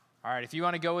All right, if you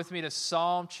want to go with me to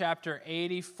Psalm chapter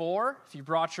 84, if you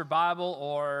brought your Bible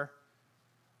or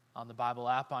on the Bible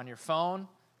app on your phone,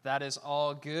 that is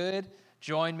all good.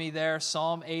 Join me there,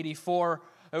 Psalm 84.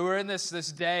 We're in this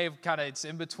day of it's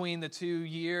in between the 2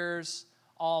 years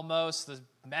almost. The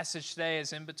message today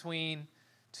is in between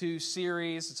two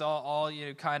series. It's all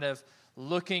kind of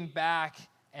looking back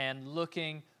and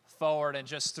looking forward. And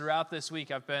just throughout this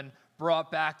week, I've been brought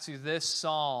back to this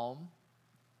psalm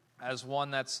as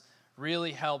one that's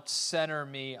really helped center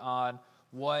me on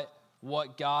what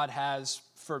God has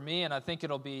for me, and I think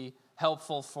it'll be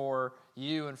helpful for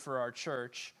you and for our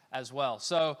church as well.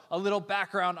 So a little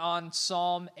background on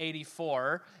Psalm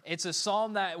 84. It's a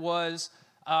psalm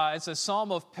it's a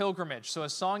psalm of pilgrimage, so a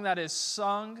song that is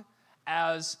sung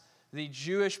as the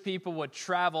Jewish people would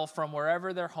travel from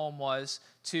wherever their home was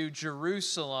to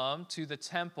Jerusalem, to the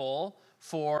temple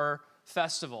for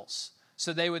festivals.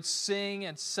 So they would sing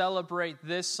and celebrate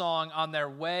this song on their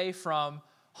way from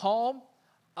home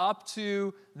up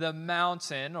to the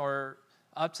mountain or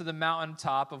up to the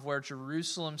mountaintop of where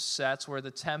Jerusalem sits, where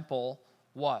the temple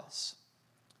was.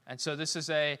 And so this is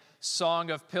a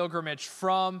song of pilgrimage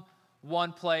from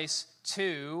one place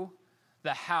to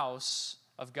the house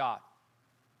of God.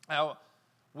 Now,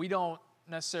 we don't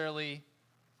necessarily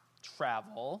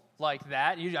travel like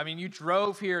that. You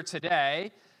drove here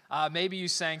today. Maybe you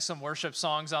sang some worship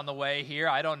songs on the way here.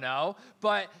 I don't know.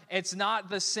 But it's not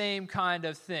the same kind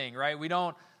of thing, right? We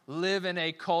don't live in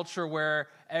a culture where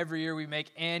every year we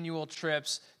make annual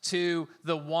trips to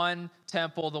the one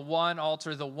temple, the one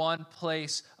altar, the one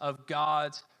place of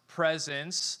God's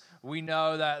presence. We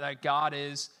know that God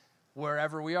is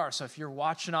wherever we are. So if you're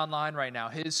watching online right now,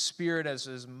 His Spirit is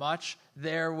as much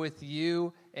there with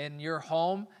you in your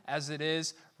home as it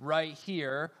is right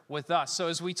here with us. So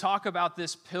as we talk about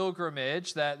this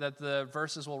pilgrimage that the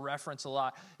verses will reference a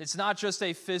lot, it's not just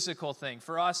a physical thing.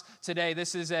 For us today,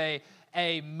 this is a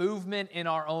movement in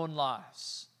our own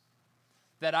lives.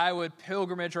 That I would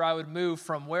pilgrimage or I would move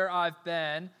from where I've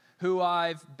been, who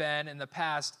I've been in the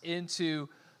past, into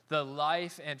the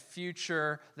life and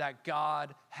future that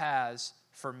God has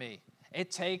for me. It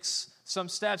takes some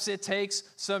steps. It takes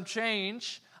some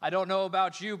change. I don't know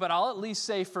about you, but I'll at least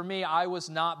say for me, I was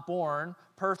not born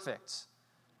perfect.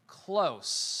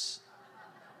 Close.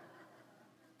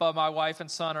 But my wife and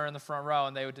son are in the front row,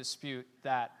 and they would dispute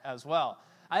that as well.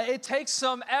 It takes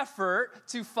some effort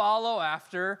to follow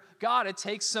after God. It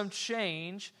takes some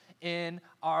change in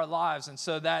our lives. And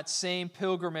so that same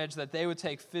pilgrimage that they would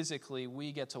take physically,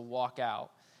 we get to walk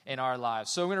out in our lives.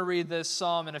 So I'm going to read this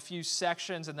psalm in a few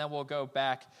sections, and then we'll go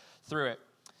back through it.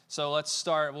 So let's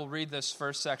start. We'll read this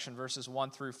first section, verses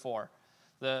 1 through 4.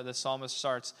 The psalmist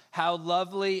starts, "How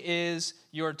lovely is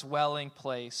your dwelling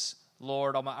place,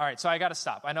 Lord Almighty." All right, so I got to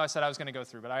stop. I know I said I was going to go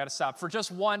through, but I got to stop for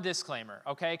just one disclaimer,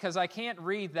 okay? Because I can't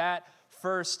read that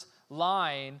first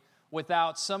line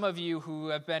without some of you who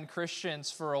have been Christians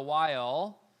for a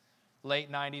while, late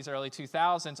 90s, early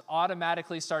 2000s,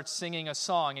 automatically start singing a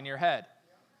song in your head.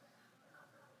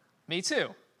 Me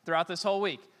too, throughout this whole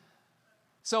week.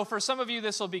 So for some of you,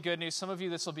 this will be good news. Some of you,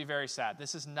 this will be very sad.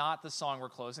 This is not the song we're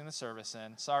closing the service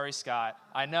in. Sorry, Scott.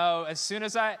 I know as soon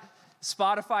as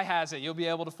Spotify has it, you'll be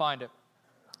able to find it.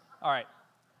 All right.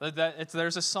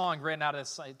 There's a song written out of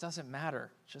this. It doesn't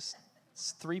matter. Just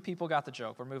 3 people got the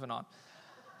joke. We're moving on.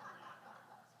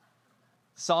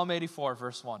 Psalm 84,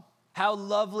 verse 1. "How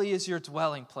lovely is your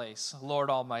dwelling place, Lord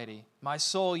Almighty. My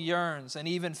soul yearns and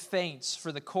even faints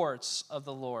for the courts of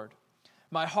the Lord.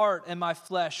 My heart and my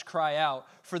flesh cry out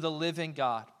for the living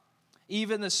God.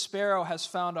 Even the sparrow has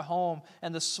found a home,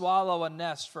 and the swallow a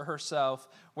nest for herself,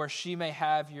 where she may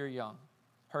have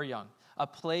her young, a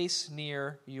place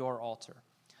near your altar.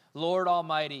 Lord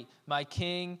Almighty, my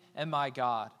King and my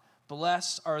God,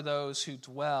 blessed are those who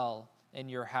dwell in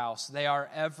your house. They are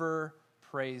ever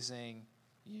praising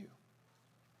you."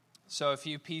 So a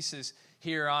few pieces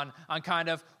here on kind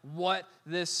of what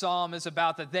this psalm is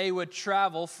about, that they would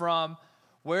travel from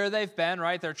where they've been,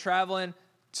 right? They're traveling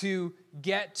to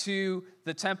get to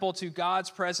the temple, to God's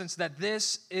presence, that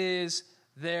this is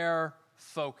their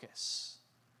focus.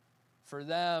 For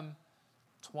them,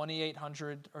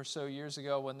 2,800 or so years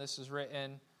ago when this was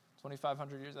written,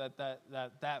 2,500 years,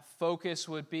 that focus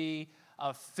would be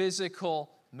a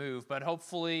physical move. But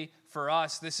hopefully for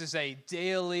us, this is a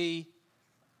daily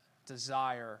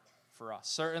desire for us.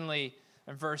 Certainly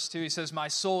in verse 2, he says, "My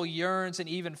soul yearns and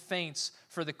even faints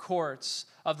for the courts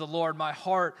of the Lord. My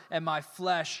heart and my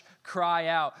flesh cry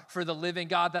out for the living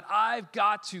God," that I've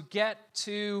got to get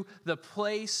to the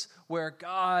place where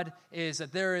God is,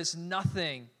 that there is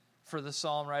nothing, for the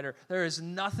psalm writer, there is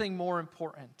nothing more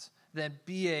important than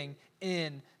being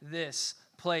in this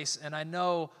place. And I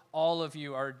know all of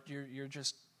you are,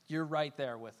 you're right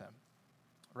there with him,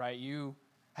 right? You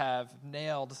have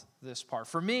nailed this part.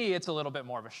 For me, it's a little bit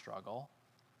more of a struggle.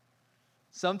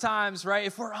 Sometimes, right,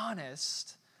 if we're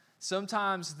honest,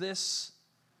 sometimes this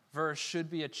verse should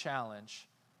be a challenge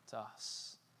to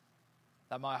us.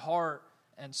 That my heart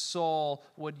and soul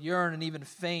would yearn and even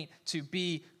faint to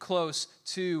be close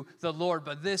to the Lord.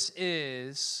 But this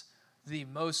is the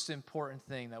most important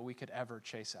thing that we could ever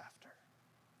chase after.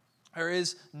 There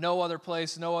is no other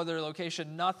place, no other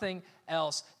location, nothing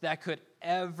else that could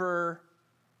ever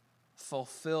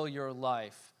fulfill your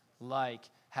life like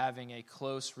having a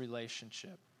close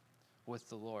relationship with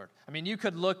the Lord. I mean, you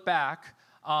could look back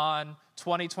on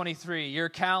 2023, your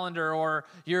calendar or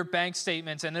your bank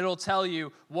statements, and it'll tell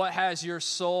you what has your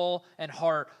soul and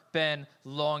heart been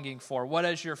longing for. What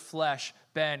has your flesh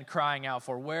been crying out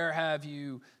for? Where have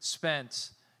you spent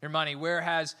your money? Where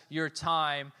has your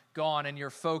time gone and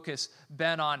your focus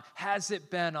been on? Has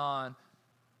it been on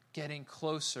getting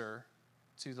closer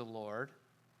to the Lord,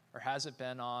 or has it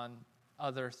been on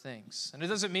other things? And it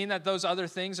doesn't mean that those other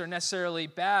things are necessarily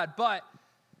bad, but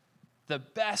the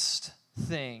best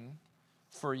thing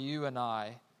for you and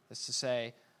I is to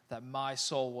say that my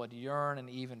soul would yearn and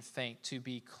even faint to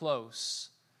be close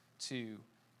to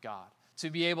God, to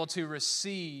be able to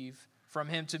receive from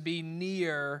him, to be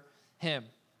near him.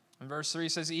 And verse 3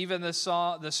 says, even the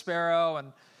sparrow,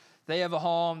 and they have a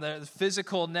home, the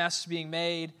physical nest being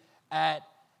made at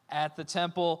the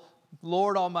temple.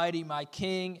 Lord Almighty, my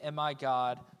King and my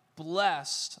God,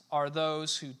 blessed are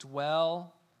those who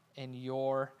dwell in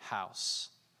your house.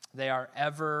 They are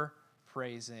ever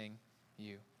praising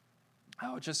you.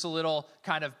 Oh, just a little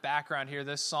kind of background here.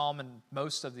 This psalm and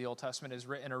most of the Old Testament is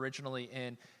written originally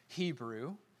in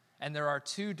Hebrew, and there are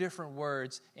two different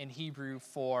words in Hebrew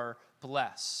for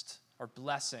blessed or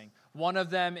blessing. One of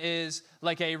them is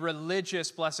like a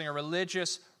religious blessing, a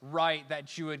religious rite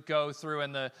that you would go through,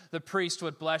 and the priest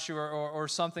would bless you or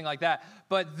something like that.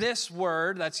 But this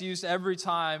word that's used every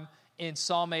time in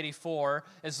Psalm 84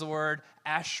 is the word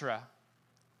ashra,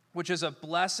 which is a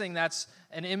blessing that's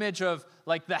an image of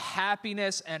like the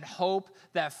happiness and hope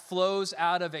that flows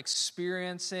out of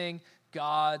experiencing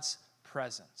God's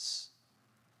presence.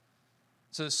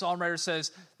 So the psalm writer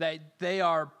says that they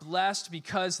are blessed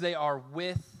because they are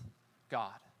with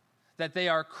God, that they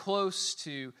are close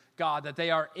to God, that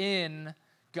they are in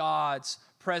God's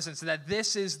presence, that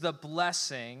this is the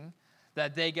blessing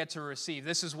that they get to receive.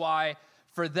 This is why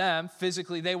for them,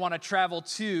 physically, they want to travel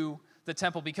to the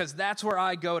temple, because that's where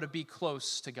I go to be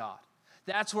close to God.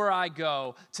 That's where I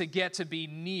go to get to be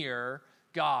near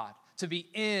God, to be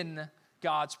in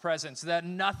God's presence, that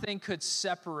nothing would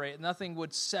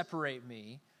separate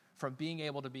me from being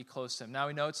able to be close to him. Now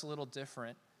we know it's a little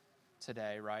different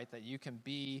today, right? That you can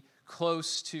be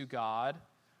close to God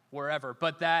wherever,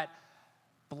 but that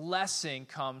blessing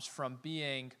comes from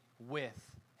being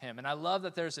with him. And I love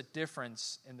that there's a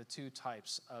difference in the two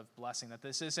types of blessing, that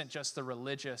this isn't just the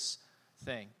religious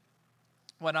thing.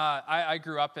 When I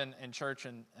grew up in church,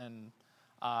 and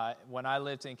when I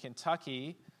lived in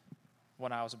Kentucky,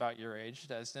 when I was about your age,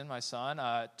 Desden, my son,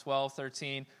 12,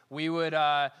 13, we would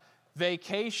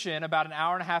vacation about an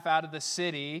hour and a half out of the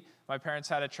city. My parents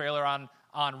had a trailer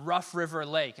on Rough River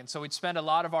Lake, and so we'd spend a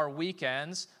lot of our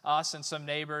weekends, us and some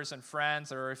neighbors and friends.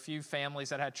 There were a few families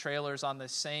that had trailers on the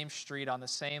same street, on the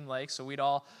same lake, so we'd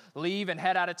all leave and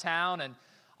head out of town, and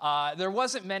there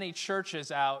wasn't many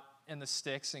churches out in the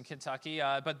sticks in Kentucky,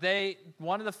 but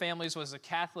one of the families was a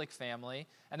Catholic family,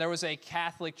 and there was a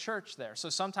Catholic church there. So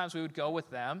sometimes we would go with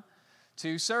them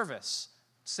to service.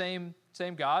 Same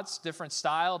gods, different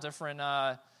style, different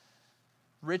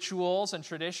rituals and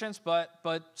traditions, but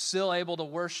still able to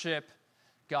worship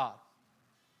God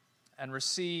and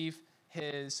receive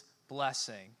his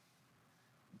blessing.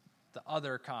 The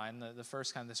other kind, the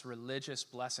first kind, this religious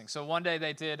blessing. So one day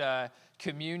they did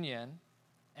communion.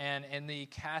 And in the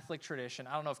Catholic tradition,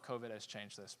 I don't know if COVID has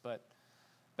changed this, but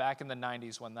back in the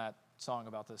 90s when that song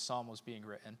about this psalm was being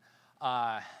written,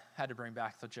 I had to bring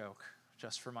back the joke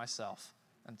just for myself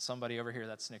and somebody over here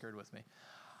that snickered with me.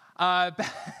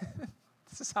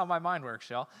 This is how my mind works,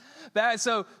 y'all.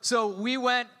 So we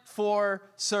went for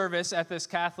service at this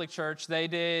Catholic church. They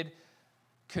did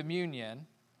communion,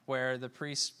 where the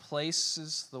priest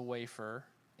places the wafer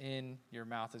in your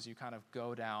mouth as you kind of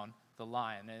go down the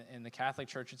line. In the Catholic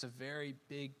Church, it's a very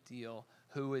big deal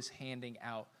who is handing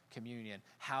out communion,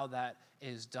 how that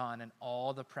is done, and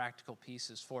all the practical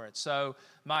pieces for it. So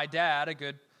my dad, a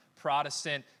good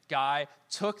Protestant guy,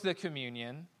 took the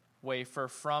communion wafer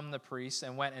from the priest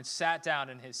and went and sat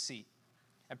down in his seat.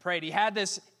 and prayed. He had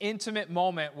this intimate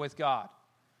moment with God.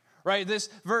 Right, this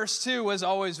verse 2 was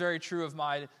always very true of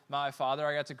my father.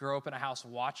 I got to grow up in a house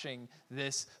watching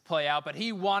this play out, but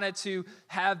he wanted to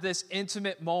have this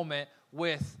intimate moment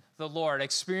with the Lord,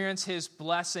 experience his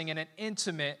blessing in an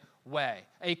intimate way,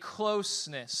 a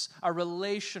closeness, a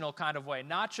relational kind of way,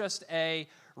 not just a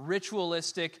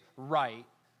ritualistic rite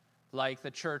like the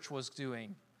church was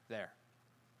doing there.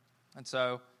 And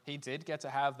so he did get to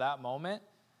have that moment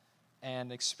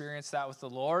and experience that with the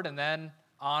Lord, and then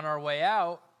on our way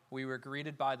out, we were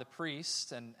greeted by the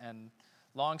priest, and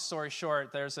long story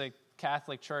short, there's a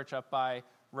Catholic church up by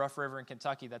Rough River in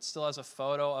Kentucky that still has a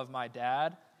photo of my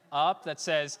dad up that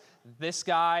says, "This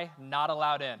guy not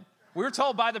allowed in." We were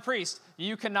told by the priest,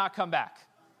 you cannot come back.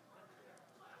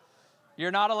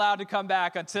 You're not allowed to come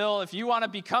back until, if you want to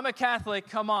become a Catholic,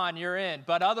 come on, you're in.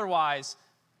 But otherwise,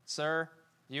 sir,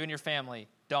 you and your family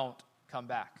don't come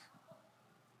back.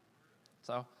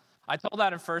 So I told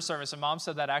that in first service, and Mom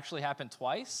said that actually happened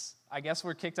twice. I guess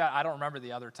we're kicked out. I don't remember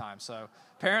the other time. So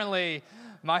apparently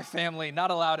my family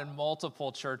not allowed in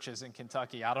multiple churches in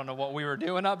Kentucky. I don't know what we were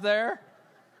doing up there.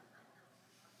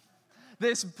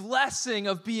 This blessing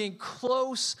of being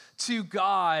close to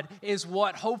God is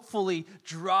what hopefully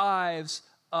drives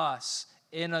us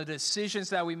in the decisions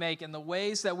that we make, in the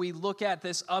ways that we look at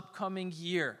this upcoming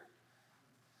year.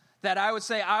 That I would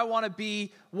say, I want to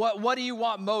be, what do you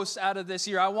want most out of this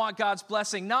year? I want God's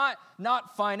blessing, not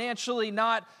financially,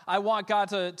 not I want God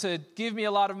to give me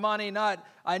a lot of money, not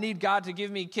I need God to give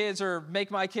me kids or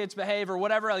make my kids behave or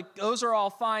whatever. Like, those are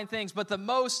all fine things. But the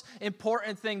most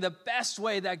important thing, the best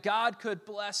way that God could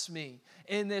bless me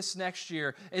in this next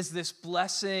year is this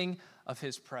blessing of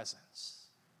his presence,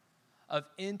 of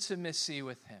intimacy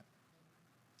with him,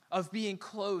 of being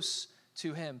close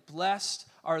to him. Blessed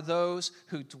are those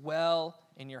who dwell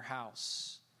in your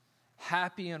house.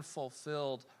 Happy and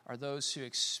fulfilled are those who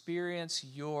experience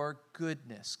your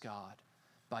goodness, God,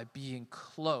 by being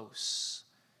close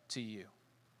to you,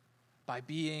 by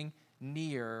being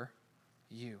near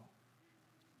you.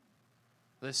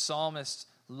 The psalmist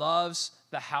loves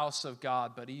the house of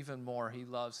God, but even more, he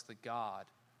loves the God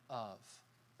of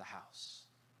the house.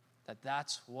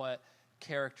 That's what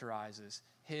characterizes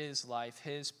his life,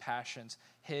 his passions,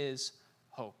 his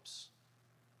hopes.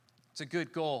 It's a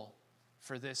good goal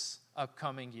for this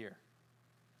upcoming year.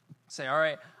 Say, all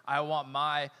right, I want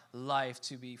my life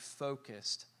to be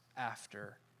focused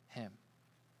after him.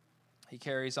 He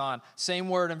carries on. Same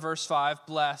word in verse 5,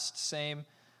 blessed, same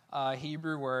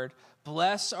Hebrew word.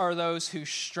 Blessed are those whose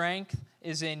strength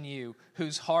is in you,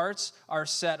 whose hearts are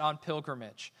set on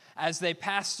pilgrimage. As they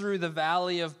pass through the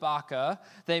valley of Baca,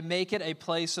 they make it a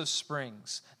place of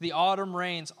springs. The autumn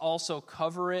rains also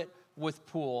cover it with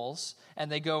pools,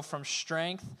 and they go from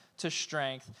strength to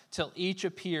strength till each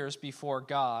appears before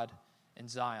God in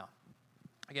Zion.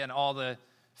 Again, all the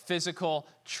physical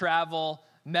travel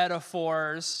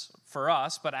metaphors for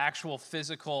us, but actual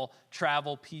physical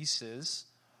travel pieces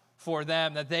for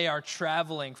them, that they are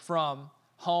traveling from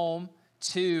home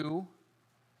to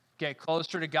get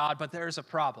closer to God, but there's a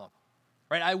problem,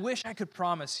 right? I wish I could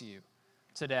promise you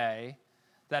today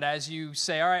that as you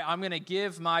say, all right, I'm going to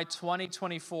give my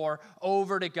 2024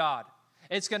 over to God.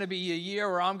 It's going to be a year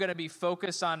where I'm going to be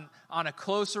focused on a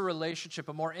closer relationship,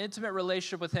 a more intimate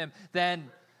relationship with him. Then,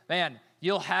 man,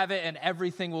 you'll have it and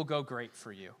everything will go great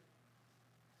for you.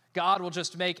 God will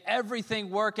just make everything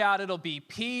work out. It'll be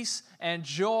peace and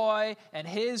joy and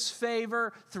his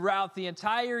favor throughout the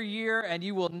entire year, and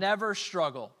you will never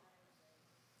struggle.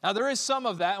 Now, there is some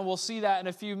of that, and we'll see that in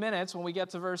a few minutes when we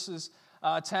get to verses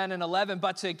 10 and 11.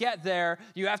 But to get there,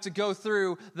 you have to go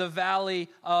through the valley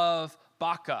of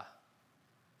Baca.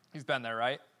 You've been there,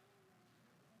 right?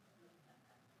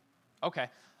 Okay.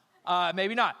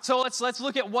 Maybe not. So let's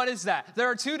look at what is that. There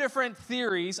are two different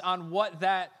theories on what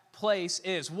that place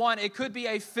is. One, it could be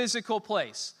a physical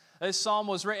place. This psalm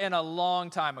was written a long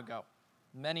time ago,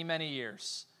 many, many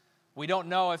years. We don't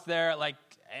know if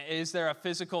is there a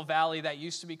physical valley that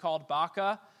used to be called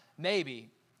Baca? Maybe.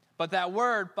 But that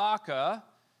word Baca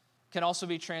can also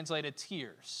be translated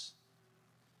tears.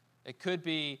 It could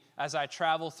be, as I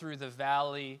travel through the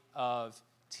valley of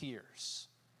tears.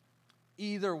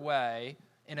 Either way,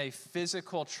 in a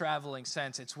physical traveling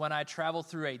sense, it's when I travel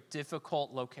through a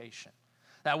difficult location.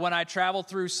 That when I travel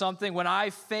through something, when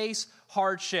I face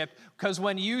hardship, because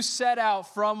when you set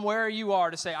out from where you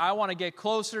are to say, I want to get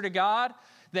closer to God,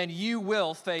 then you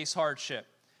will face hardship.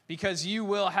 Because you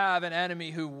will have an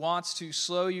enemy who wants to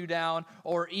slow you down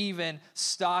or even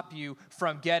stop you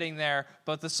from getting there.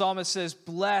 But the psalmist says,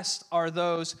 blessed are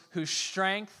those whose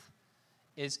strength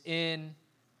is in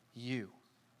you.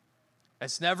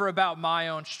 It's never about my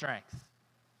own strength.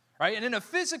 Right? And in a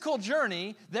physical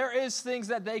journey, there is things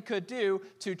that they could do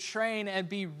to train and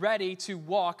be ready to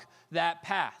walk that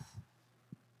path.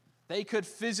 They could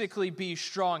physically be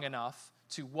strong enough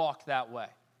to walk that way.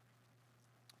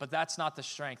 But that's not the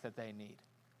strength that they need.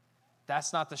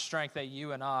 That's not the strength that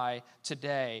you and I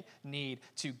today need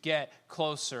to get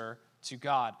closer to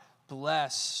God.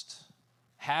 Blessed,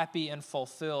 happy, and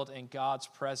fulfilled in God's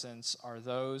presence are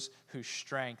those whose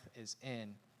strength is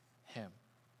in Him.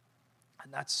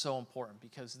 And that's so important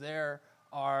because there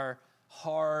are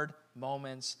hard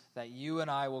moments that you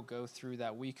and I will go through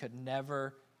that we could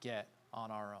never get on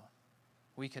our own.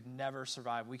 We could never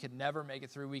survive. We could never make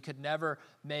it through. We could never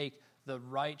make the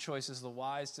right choices, the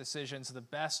wise decisions, the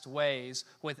best ways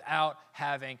without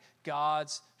having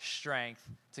God's strength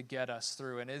to get us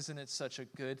through. And isn't it such a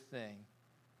good thing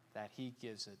that He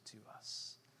gives it to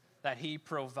us, that He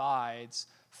provides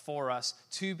for us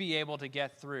to be able to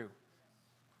get through?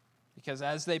 Because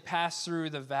as they pass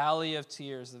through the valley of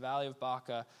tears, the valley of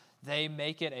Baca, they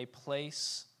make it a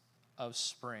place of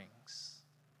springs.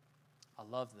 I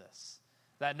love this.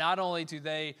 That not only do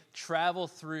they travel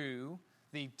through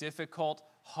the difficult,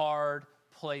 hard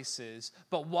places,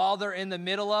 but while they're in the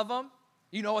middle of them,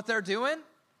 you know what they're doing?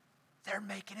 They're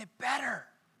making it better.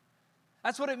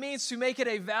 That's what it means to make it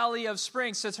a valley of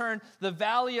springs, to turn the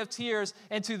valley of tears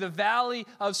into the valley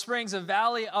of springs, a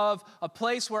valley of a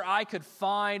place where I could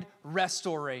find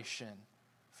restoration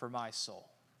for my soul.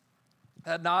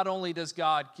 That not only does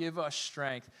God give us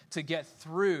strength to get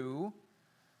through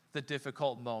the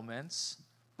difficult moments,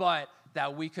 but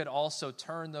that we could also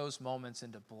turn those moments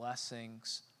into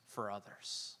blessings for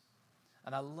others.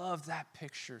 And I love that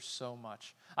picture so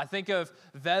much. I think of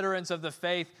veterans of the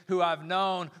faith who I've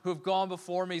known, who've gone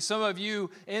before me. Some of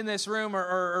you in this room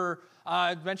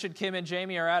I mentioned Kim and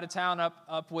Jamie are out of town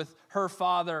up with her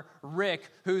father, Rick,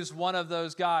 who's one of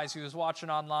those guys who was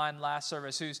watching online last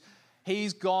service,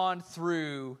 he's gone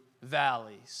through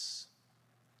valleys.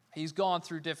 He's gone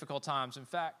through difficult times. In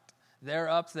fact, they're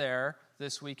up there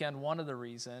this weekend. One of the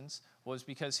reasons was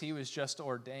because he was just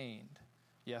ordained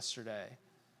yesterday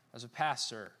as a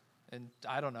pastor in,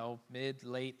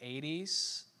 late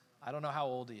 80s. I don't know how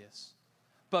old he is.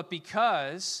 But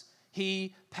because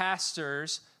he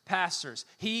pastors,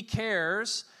 he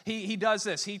cares, he does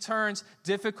this. He turns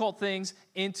difficult things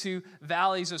into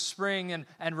valleys of spring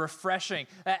and refreshing.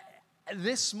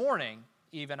 This morning,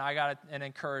 even, I got an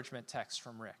encouragement text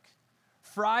from Rick.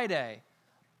 Friday,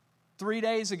 3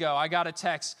 days ago, I got a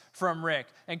text from Rick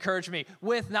encouraging me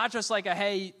with not just like a,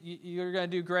 hey, you're going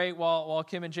to do great while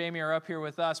Kim and Jamie are up here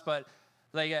with us, but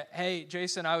like, hey,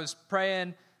 Jason, I was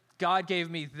praying. God gave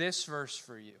me this verse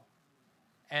for you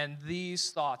and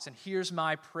these thoughts, and here's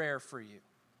my prayer for you.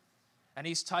 And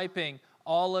he's typing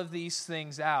all of these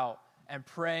things out and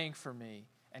praying for me.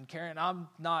 And Karen, I'm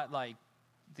not like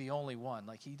the only one.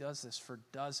 Like, he does this for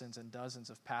dozens and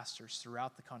dozens of pastors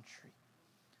throughout the country.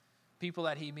 People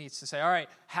that he meets to say, all right,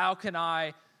 how can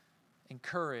I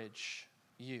encourage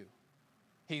you?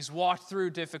 He's walked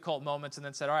through difficult moments and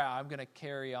then said, all right, I'm going to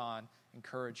carry on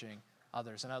encouraging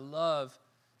others. And I love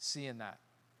seeing that.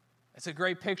 It's a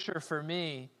great picture for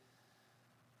me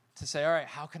to say, all right,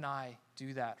 how can I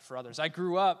do that for others? I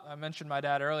mentioned my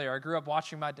dad earlier, I grew up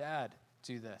watching my dad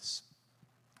do this.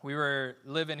 We were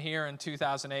living here in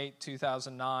 2008,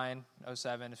 2009,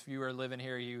 07. If you were living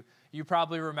here, you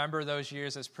probably remember those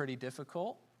years as pretty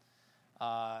difficult.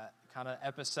 Kind of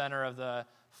epicenter of the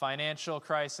financial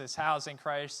crisis, housing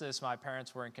crisis. My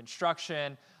parents were in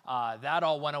construction. That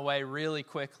all went away really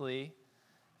quickly.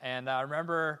 And I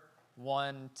remember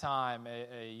one time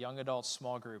a young adult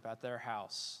small group at their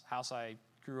house I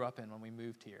grew up in when we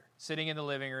moved here, sitting in the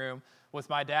living room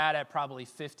with my dad at probably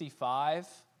 55,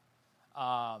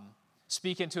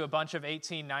 speaking to a bunch of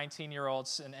 18,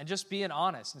 19-year-olds and just being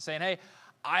honest and saying, hey,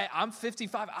 I'm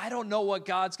 55. I don't know what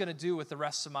God's going to do with the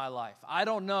rest of my life. I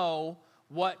don't know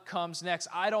what comes next.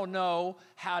 I don't know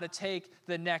how to take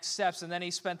the next steps. And then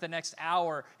he spent the next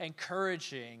hour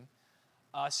encouraging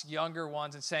us younger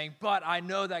ones and saying, but I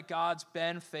know that God's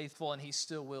been faithful and he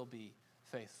still will be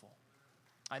faithful.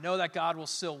 I know that God will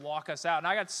still walk us out. And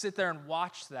I got to sit there and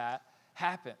watch that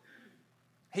happen.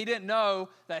 He didn't know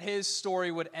that his story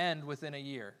would end within a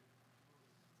year.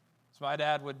 So my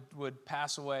dad would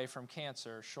pass away from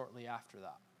cancer shortly after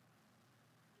that.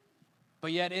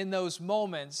 But yet in those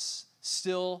moments,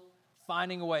 still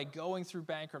finding a way, going through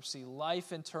bankruptcy,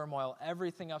 life in turmoil,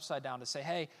 everything upside down, to say,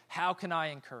 hey, how can I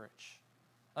encourage?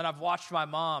 And I've watched my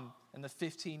mom in the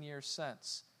 15 years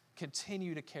since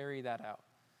continue to carry that out,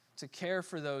 to care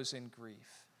for those in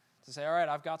grief, to say, all right,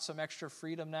 I've got some extra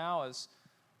freedom now as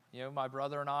My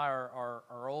brother and I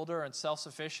are older and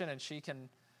self-sufficient, and she can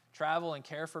travel and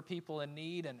care for people in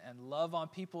need and love on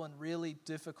people in really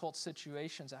difficult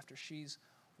situations after she's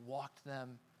walked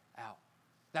them out.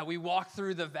 That we walk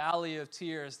through the valley of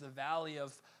tears, the valley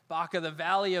of Baca, the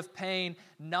valley of pain,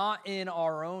 not in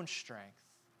our own strength,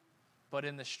 but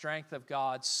in the strength of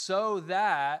God, so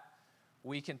that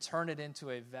we can turn it into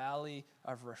a valley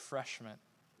of refreshment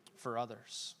for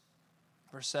others.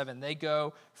 Verse 7, they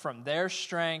go from their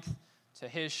strength to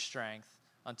his strength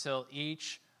until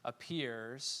each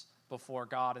appears before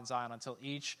God in Zion, until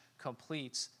each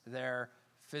completes their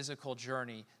physical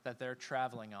journey that they're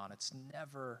traveling on. It's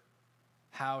never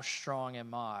how strong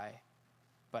am I,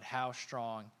 but how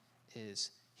strong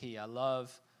is he. I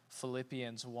love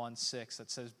Philippians 1:6 that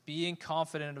says, being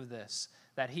confident of this,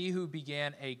 that he who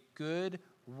began a good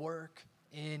work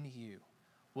in you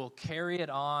will carry it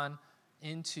on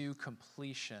into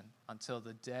completion until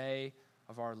the day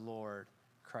of our Lord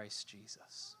Christ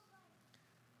Jesus.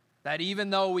 That even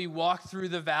though we walk through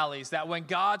the valleys, that when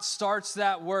God starts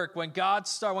that work, when God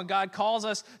calls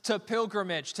us to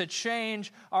pilgrimage, to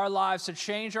change our lives, to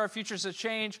change our futures, to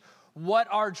change what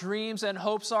our dreams and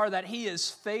hopes are, that he is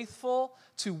faithful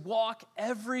to walk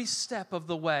every step of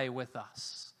the way with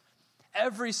us.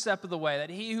 Every step of the way, that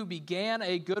he who began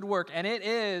a good work, and it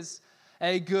is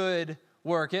a good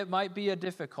work. It might be a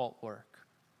difficult work,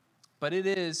 but it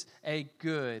is a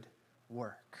good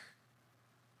work.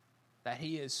 That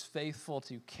he is faithful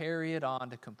to carry it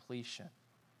on to completion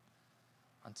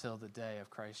until the day of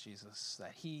Christ Jesus,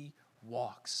 that he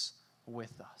walks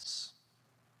with us,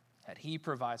 that he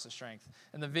provides the strength.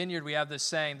 In the vineyard, we have this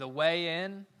saying, the way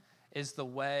in is the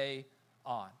way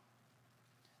on.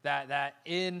 That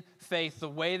in faith, the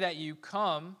way that you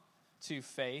come to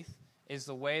faith is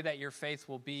the way that your faith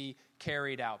will be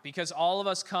carried out. Because all of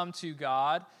us come to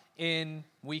God in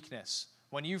weakness.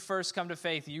 When you first come to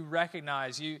faith, you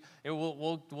recognize,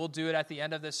 we'll do it at the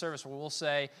end of this service, where we'll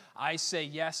say, I say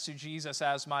yes to Jesus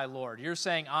as my Lord. You're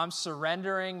saying, I'm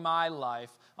surrendering my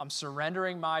life, I'm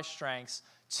surrendering my strengths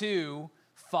to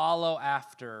follow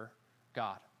after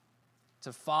God,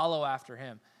 to follow after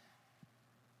him,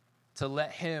 to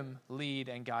let him lead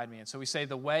and guide me. And so we say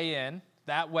the way in,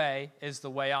 that way is the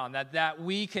way on, that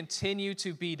we continue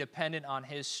to be dependent on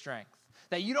his strength.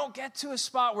 That you don't get to a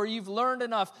spot where you've learned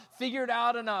enough, figured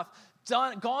out enough,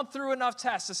 gone through enough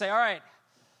tests to say, all right,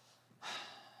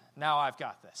 now I've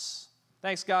got this.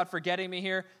 Thanks, God, for getting me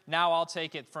here. Now I'll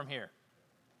take it from here.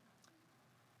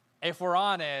 If we're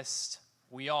honest,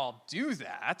 we all do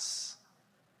that.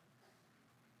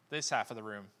 This half of the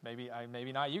room,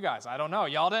 maybe not you guys. I don't know.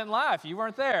 Y'all didn't laugh. You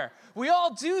weren't there. We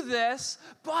all do this,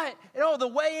 but the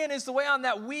way in is the way on,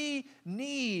 that we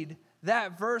need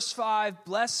that verse 5,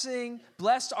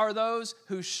 blessed are those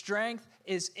whose strength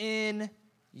is in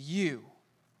you.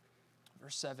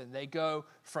 Verse 7, they go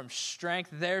from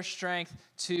their strength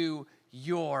to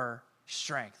your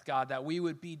strength. God, that we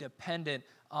would be dependent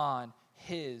on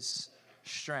his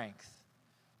strength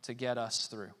to get us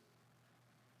through.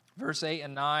 Verse 8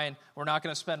 and 9, we're not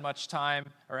going to spend much time,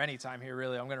 or any time here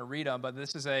really. I'm going to read them, but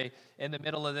this is in the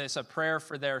middle of this, a prayer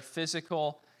for their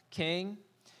physical king.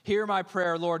 Hear my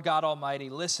prayer, Lord God Almighty.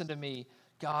 Listen to me,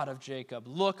 God of Jacob.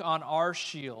 Look on our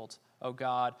shield, O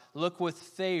God. Look with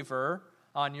favor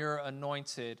on your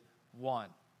anointed one.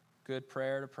 Good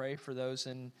prayer to pray for those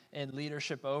in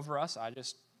leadership over us. I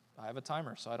have a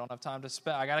timer, so I don't have time to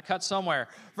spend. I got to cut somewhere.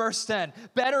 Verse 10,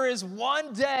 better is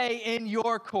one day in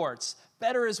your courts.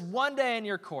 Better is one day in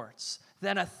your courts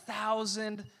than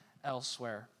 1,000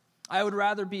 elsewhere. I would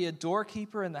rather be a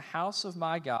doorkeeper in the house of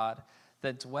my God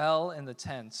than dwell in the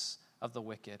tents of the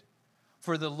wicked.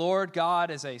 For the Lord God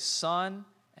is a sun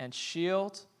and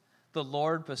shield. The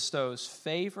Lord bestows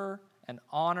favor and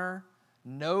honor.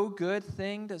 No good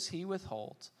thing does he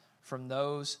withhold from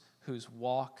those whose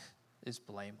walk is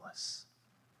blameless.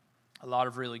 A lot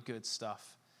of really good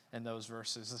stuff in those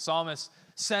verses. The psalmist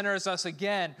centers us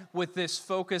again with this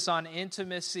focus on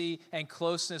intimacy and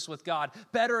closeness with God.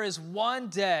 Better is one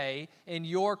day in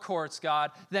your courts, God,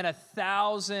 than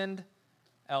 1,000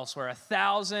 elsewhere,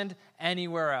 1,000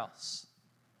 anywhere else.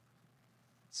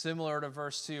 Similar to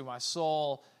verse 2, my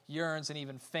soul yearns and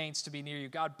even faints to be near you.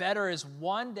 God, better is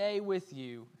one day with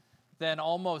you than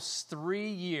almost 3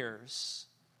 years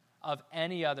of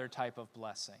any other type of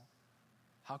blessing.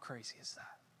 How crazy is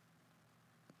that?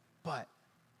 But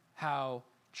how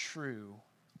true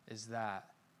is that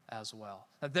as well?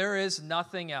 That there is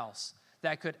nothing else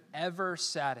that could ever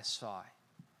satisfy,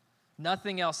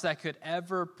 nothing else that could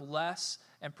ever bless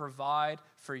and provide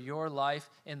for your life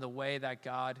in the way that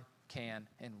God can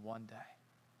in one day.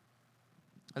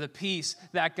 The peace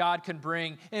that God can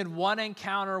bring in one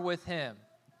encounter with him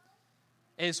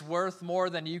is worth more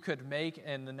than you could make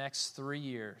in the next 3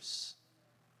 years.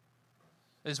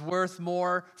 Is worth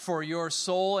more for your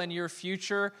soul and your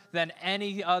future than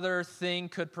any other thing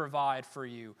could provide for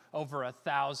you over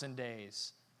 1,000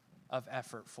 days of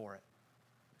effort for it.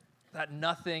 That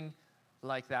nothing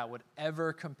like that would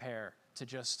ever compare to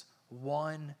just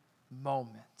one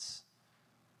moment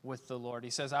with the Lord.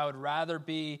 He says, I would rather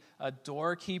be a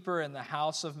doorkeeper in the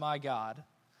house of my God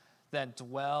than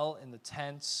dwell in the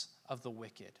tents of the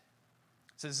wicked.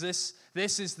 He says,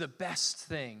 this is the best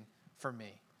thing for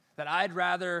me, that I'd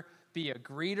rather be a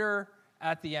greeter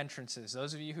at the entrances.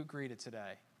 Those of you who greeted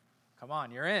today, come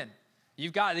on, you're in.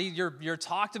 You're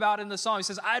talked about in the psalm. He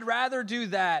says, I'd rather do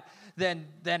that than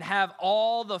have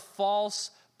all the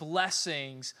false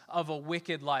blessings of a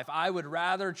wicked life. I would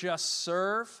rather just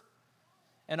serve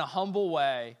in a humble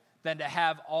way than to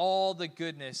have all the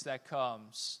goodness that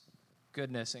comes,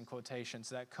 goodness in quotations,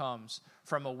 that comes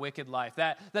from a wicked life.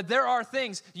 That there are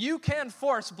things, you can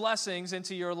force blessings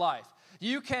into your life.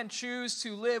 You can choose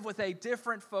to live with a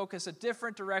different focus, a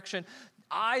different direction,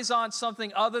 eyes on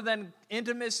something other than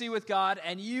intimacy with God,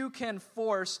 and you can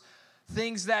force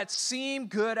things that seem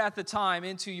good at the time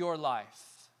into your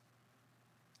life.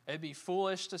 It'd be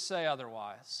foolish to say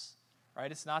otherwise,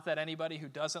 right? It's not that anybody who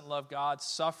doesn't love God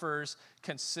suffers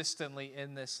consistently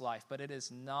in this life, but it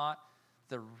is not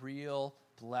the real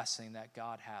blessing that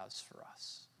God has for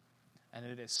us. And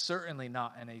it is certainly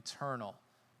not an eternal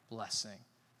blessing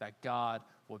that God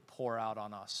would pour out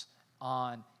on us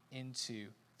on into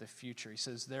the future. He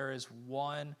says there is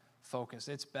one focus.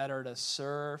 It's better to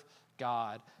serve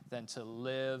God than to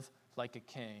live like a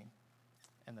king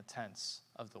in the tents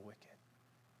of the wicked.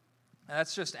 And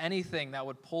that's just anything that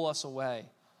would pull us away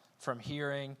from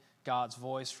hearing God's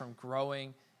voice, from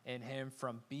growing in him,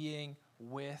 from being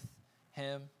with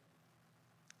him.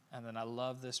 And then I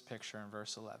love this picture in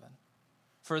verse 11.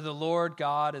 For the Lord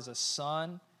God is a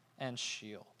sun and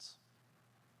shield.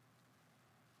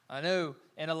 I know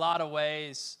in a lot of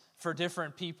ways, for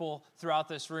different people throughout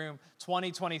this room,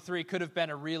 2023 could have been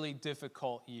a really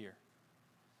difficult year.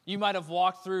 You might have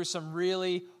walked through some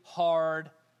really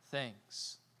hard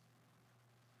things.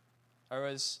 There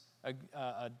was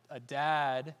a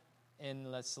dad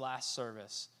in this last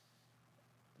service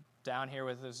down here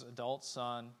with his adult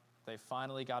son. They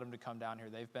finally got him to come down here.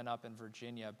 They've been up in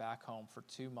Virginia back home for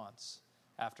 2 months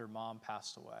after mom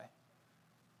passed away.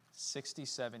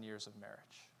 67 years of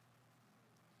marriage.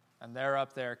 And they're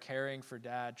up there caring for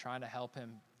dad, trying to help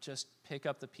him just pick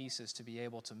up the pieces to be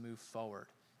able to move forward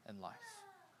in life.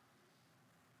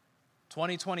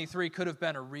 2023 could have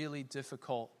been a really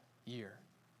difficult year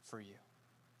for you.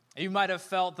 You might have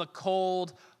felt the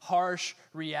cold, harsh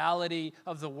reality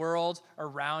of the world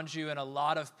around you in a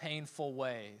lot of painful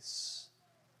ways.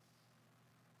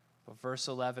 But verse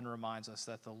 11 reminds us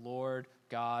that the Lord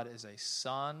God is a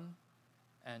sun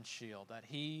and shield, that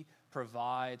he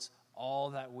provides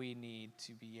all that we need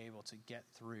to be able to get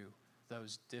through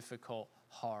those difficult,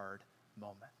 hard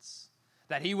moments.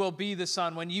 That he will be the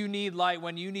sun when you need light,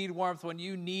 when you need warmth, when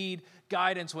you need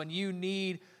guidance, when you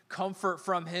need comfort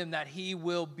from him, that he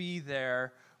will be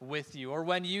there with you. Or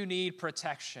when you need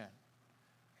protection,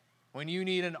 when you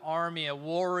need an army, a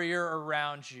warrior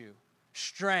around you,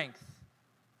 strength,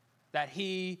 that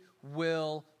he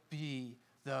will be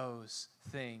those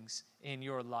things in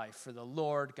your life. For the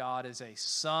Lord God is a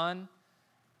sun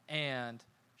and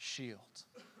shield.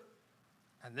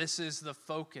 And this is the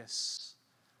focus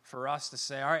for us to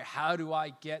say, all right, how do I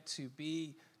get to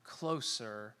be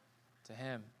closer to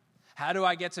him? How do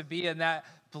I get to be in that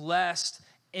blessed,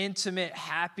 intimate,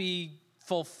 happy,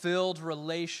 fulfilled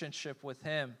relationship with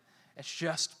him? It's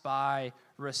just by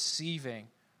receiving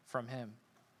from him.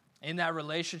 In that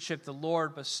relationship, the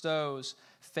Lord bestows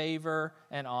favor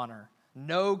and honor.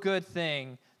 No good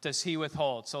thing does he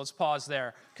withhold. So let's pause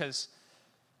there, because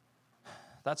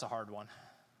that's a hard one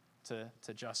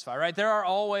to justify, right? There are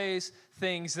always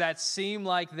things that seem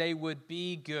like they would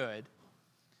be good.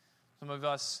 Some of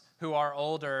us who are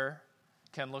older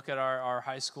can look at our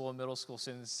high school and middle school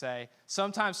students and say,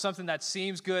 sometimes something that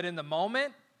seems good in the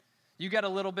moment, you get a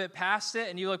little bit past it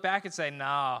and you look back and say,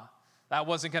 nah, that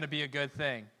wasn't going to be a good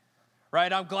thing.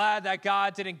 Right? I'm glad that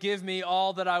God didn't give me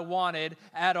all that I wanted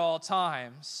at all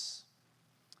times.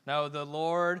 No, the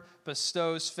Lord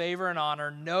bestows favor and honor.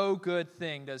 No good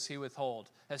thing does he withhold.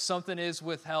 If something is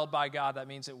withheld by God, that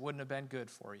means it wouldn't have been good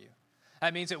for you.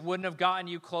 That means it wouldn't have gotten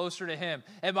you closer to him.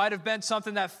 It might have been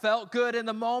something that felt good in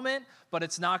the moment, but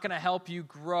it's not going to help you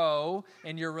grow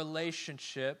in your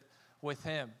relationship with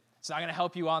him. It's not going to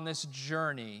help you on this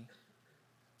journey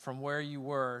from where you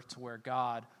were to where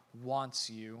God wants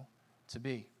you to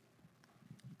be.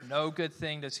 No good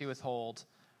thing does he withhold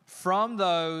from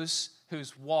those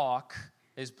whose walk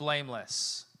is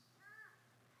blameless.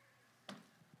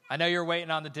 I know you're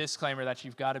waiting on the disclaimer that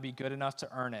you've got to be good enough to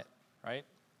earn it, right?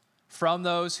 From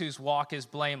those whose walk is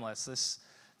blameless.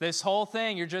 This whole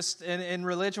thing, you're just, in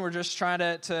religion, we're just trying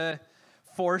to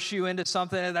force you into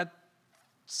something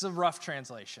that's a rough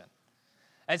translation.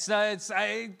 It's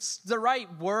the right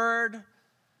word,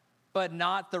 but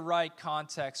not the right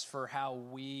context for how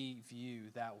we view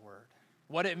that word.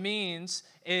 What it means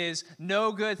is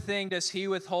no good thing does he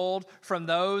withhold from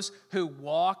those who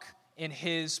walk in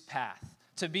his path.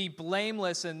 To be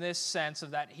blameless in this sense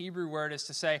of that Hebrew word is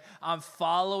to say, I'm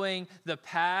following the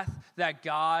path that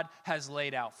God has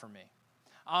laid out for me.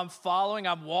 I'm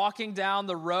walking down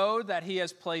the road that he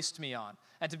has placed me on.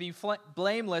 And to be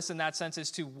blameless in that sense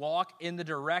is to walk in the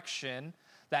direction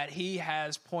that he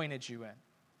has pointed you in.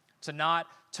 To not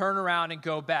turn around and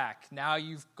go back. Now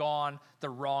you've gone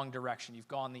the wrong direction. You've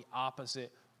gone the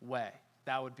opposite way.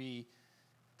 That would be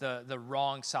the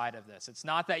wrong side of this. It's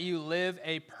not that you live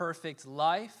a perfect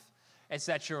life. It's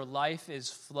that your life is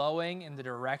flowing in the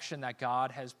direction that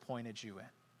God has pointed you in.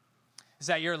 It's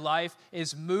that your life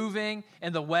is moving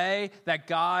in the way that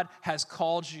God has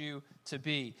called you to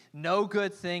be. No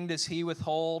good thing does he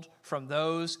withhold from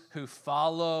those who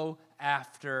follow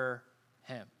after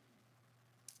him.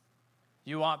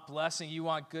 You want blessing, you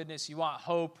want goodness, you want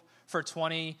hope for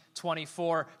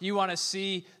 2024. You want to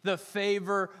see the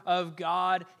favor of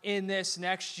God in this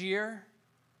next year?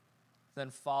 Then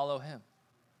follow him.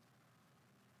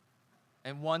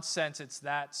 In one sense, it's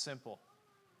that simple.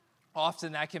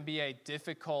 Often that can be a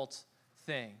difficult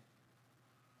thing,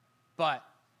 but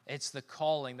it's the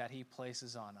calling that he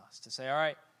places on us to say, all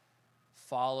right,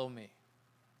 follow me.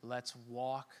 Let's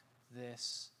walk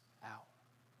this out.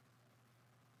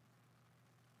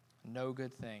 No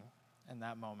good thing in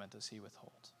that moment does he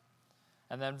withhold.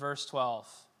 And then verse 12,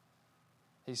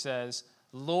 he says,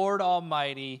 Lord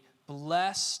Almighty,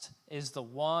 blessed is the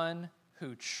one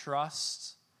who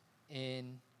trusts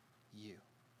in you.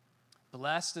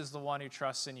 Blessed is the one who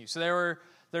trusts in you. So there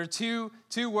are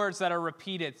two words that are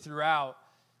repeated throughout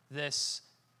this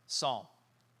psalm.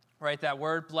 Right, that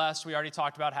word blessed, we already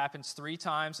talked about, happens 3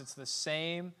 times. It's the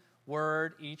same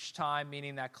word each time,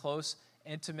 meaning that close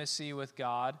intimacy with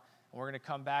God. And we're going to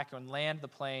come back and land the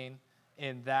plane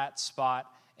in that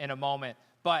spot in a moment.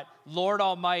 But Lord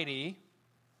Almighty,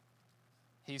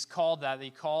 he's called that. He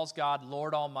calls God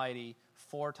Lord Almighty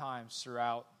 4 times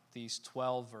throughout these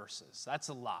 12 verses. That's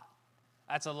a lot.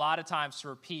 That's a lot of times to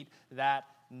repeat that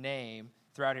name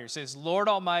throughout here. It says, Lord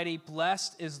Almighty,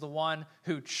 blessed is the one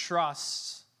who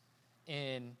trusts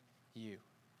in you.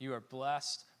 You are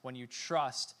blessed when you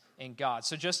trust in God.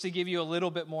 So just to give you a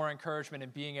little bit more encouragement in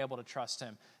being able to trust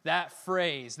him, that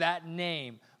phrase, that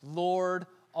name, Lord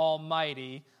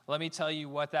Almighty, let me tell you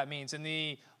what that means. In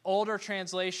the older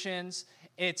translations,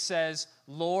 it says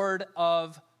Lord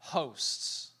of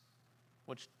hosts,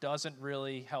 which doesn't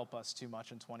really help us too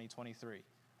much in 2023.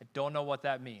 I don't know what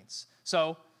that means.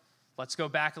 So let's go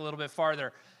back a little bit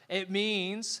farther. It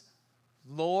means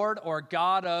Lord or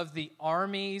God of the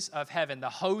armies of heaven. The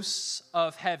hosts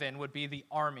of heaven would be the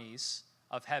armies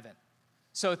of heaven.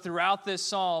 So throughout this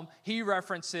psalm, he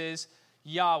references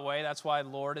Yahweh. That's why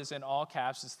Lord is in all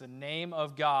caps. It's the name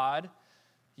of God.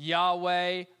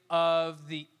 Yahweh of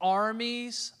the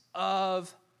armies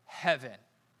of heaven.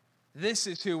 This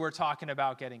is who we're talking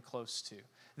about getting close to.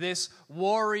 This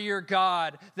warrior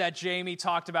God that Jamie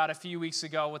talked about a few weeks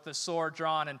ago with the sword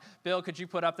drawn. And Bill, could you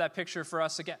put up that picture for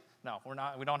us again? No, we're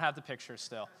not. We don't have the picture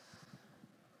still.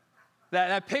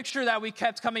 That picture that we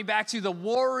kept coming back to, the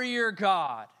warrior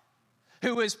God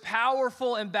who is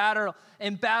powerful in battle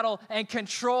and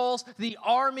controls the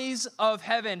armies of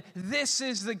heaven. This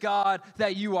is the God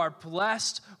that you are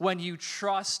blessed when you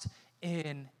trust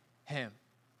in him.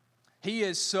 He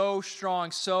is so strong,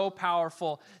 so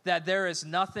powerful that there is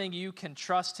nothing you can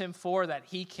trust him for that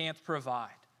he can't provide.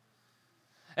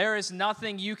 There is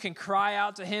nothing you can cry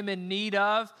out to him in need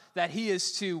of that he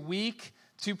is too weak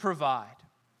to provide.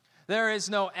 There is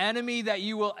no enemy that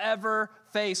you will ever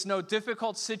face, no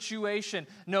difficult situation,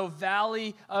 no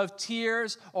valley of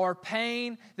tears or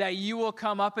pain that you will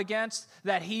come up against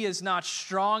that he is not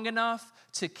strong enough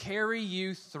to carry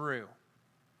you through.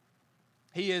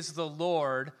 He is the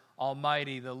Lord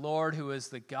Almighty, the Lord who is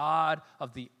the God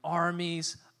of the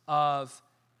armies of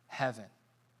heaven.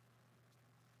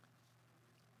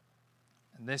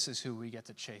 And this is who we get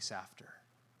to chase after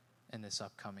in this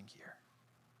upcoming year.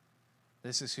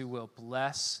 This is who will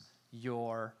bless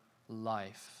your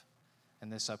life in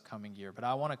this upcoming year. But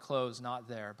I want to close not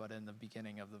there, but in the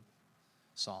beginning of the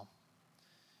psalm.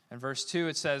 In verse 2,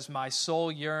 it says, "My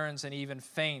soul yearns and even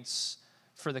faints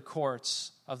for the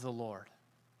courts of the Lord.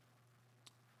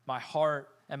 My heart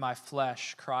and my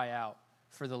flesh cry out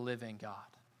for the living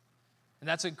God." And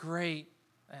that's a great,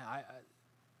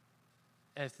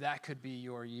 if that could be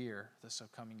your year, this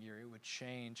upcoming year, it would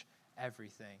change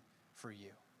everything for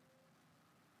you.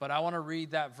 But I want to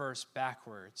read that verse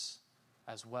backwards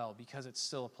as well, because it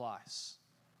still applies.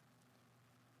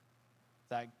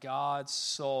 That God's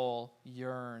soul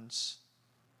yearns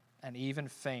and even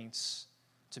faints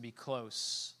to be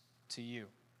close to you.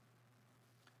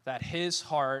 That his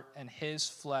heart and his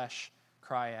flesh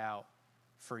cry out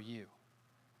for you.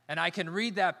 And I can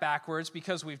read that backwards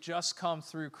because we've just come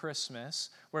through Christmas,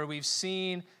 where we've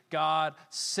seen God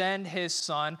send his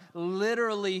son,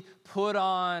 literally put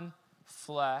on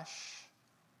flesh,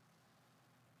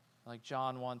 like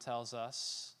John 1 tells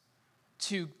us,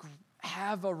 to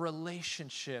have a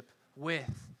relationship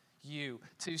with you,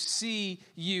 to see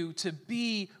you, to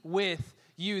be with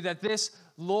you, that this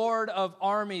Lord of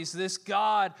armies, this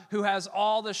God who has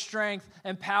all the strength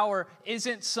and power,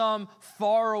 isn't some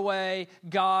faraway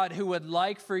God who would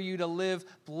like for you to live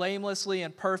blamelessly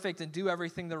and perfect and do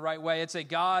everything the right way. It's a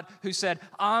God who said,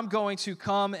 I'm going to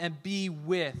come and be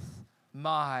with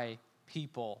my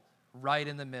people right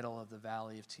in the middle of the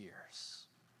valley of tears.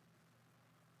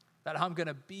 That I'm going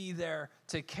to be there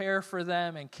to care for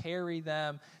them and carry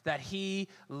them, that he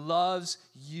loves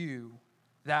you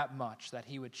that much, that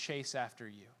he would chase after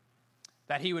you,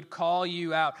 that he would call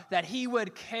you out, that he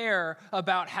would care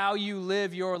about how you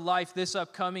live your life this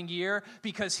upcoming year,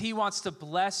 because he wants to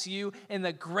bless you in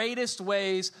the greatest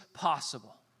ways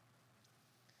possible.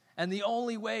 And the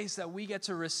only ways that we get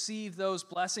to receive those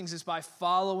blessings is by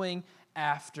following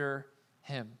after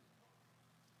him.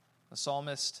 The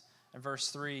psalmist in verse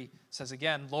 3 says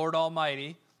again, Lord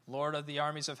Almighty, Lord of the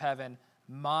armies of heaven,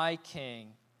 my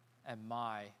King and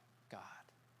my God.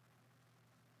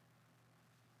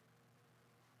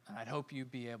 And I'd hope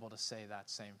you'd be able to say that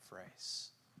same phrase.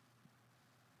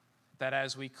 That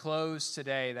as we close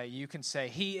today, that you can say,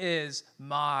 he is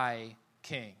my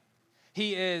King.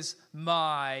 He is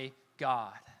my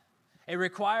God. It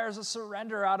requires a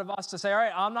surrender out of us to say, all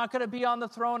right, I'm not going to be on the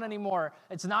throne anymore.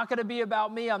 It's not going to be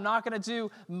about me. I'm not going to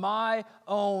do my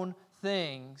own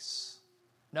things.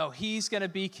 No, he's going to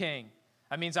be king.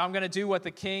 That means I'm going to do what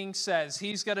the king says.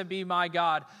 He's going to be my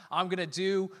God. I'm going to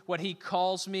do what he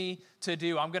calls me to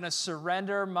do. I'm going to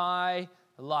surrender my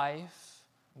life.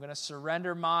 I'm going to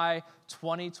surrender my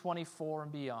 2024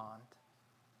 and beyond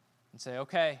and say,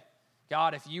 okay,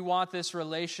 God, if you want this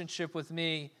relationship with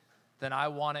me, then I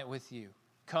want it with you.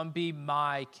 Come be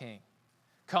my king.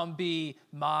 Come be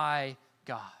my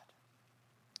God.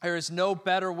 There is no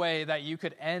better way that you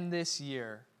could end this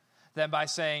year than by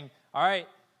saying, all right,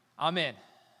 I'm in.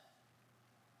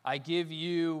 I give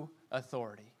you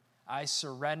authority. I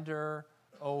surrender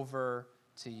over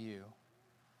to you.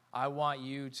 I want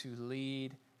you to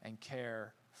lead and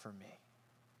care for me.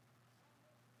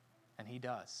 And he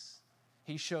does.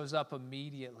 He shows up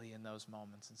immediately in those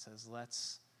moments and says,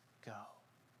 let's go.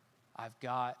 I've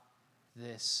got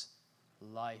this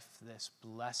life, this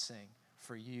blessing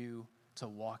for you to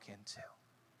walk into.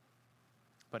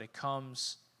 But it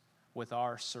comes with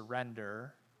our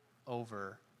surrender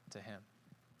over to him.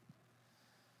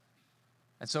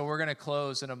 And so we're going to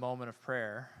close in a moment of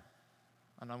prayer.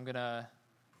 And I'm going to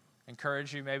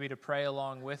encourage you maybe to pray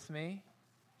along with me.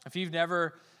 If you've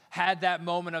never had that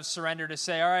moment of surrender to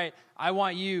say, all right, I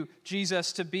want you,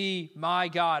 Jesus, to be my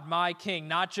God, my King,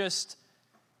 not just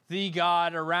the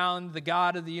God around, the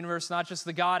God of the universe, not just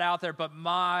the God out there, but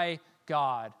my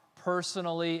God,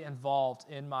 personally involved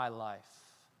in my life.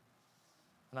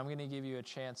 And I'm going to give you a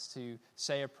chance to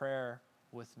say a prayer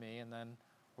with me, and then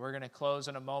we're going to close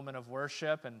in a moment of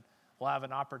worship, and we'll have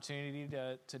an opportunity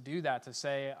to do that, to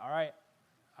say, all right,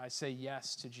 I say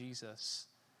yes to Jesus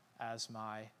as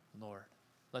my Lord.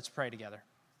 Let's pray together.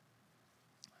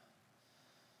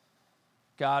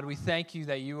 God, we thank you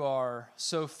that you are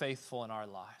so faithful in our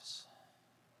lives,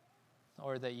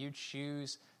 or that you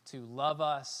choose to love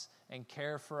us and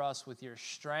care for us with your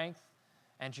strength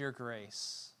and your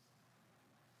grace,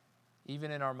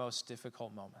 even in our most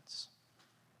difficult moments.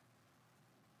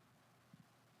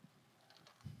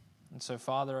 And so,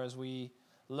 Father, as we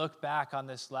look back on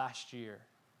this last year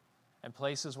and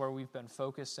places where we've been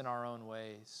focused in our own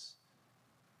ways,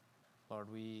 Lord,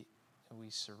 we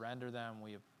surrender them,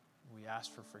 we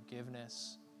ask for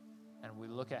forgiveness, and we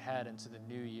look ahead into the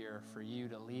new year for you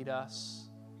to lead us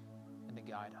and to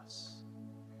guide us.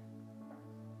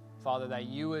 Father, that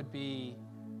you would be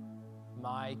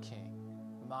my King,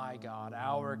 my God,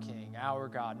 our King, our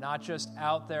God, not just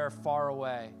out there far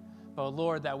away, but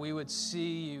Lord, that we would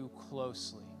see you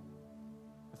closely.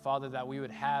 And Father, that we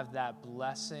would have that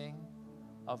blessing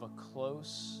of a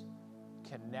close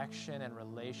connection and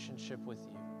relationship with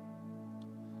you.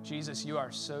 Jesus, you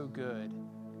are so good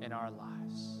in our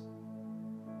lives.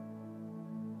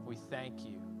 We thank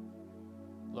you,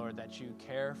 Lord, that you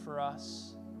care for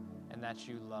us and that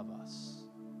you love us.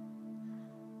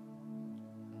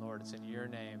 And Lord, it's in your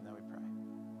name that we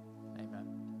pray.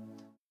 Amen.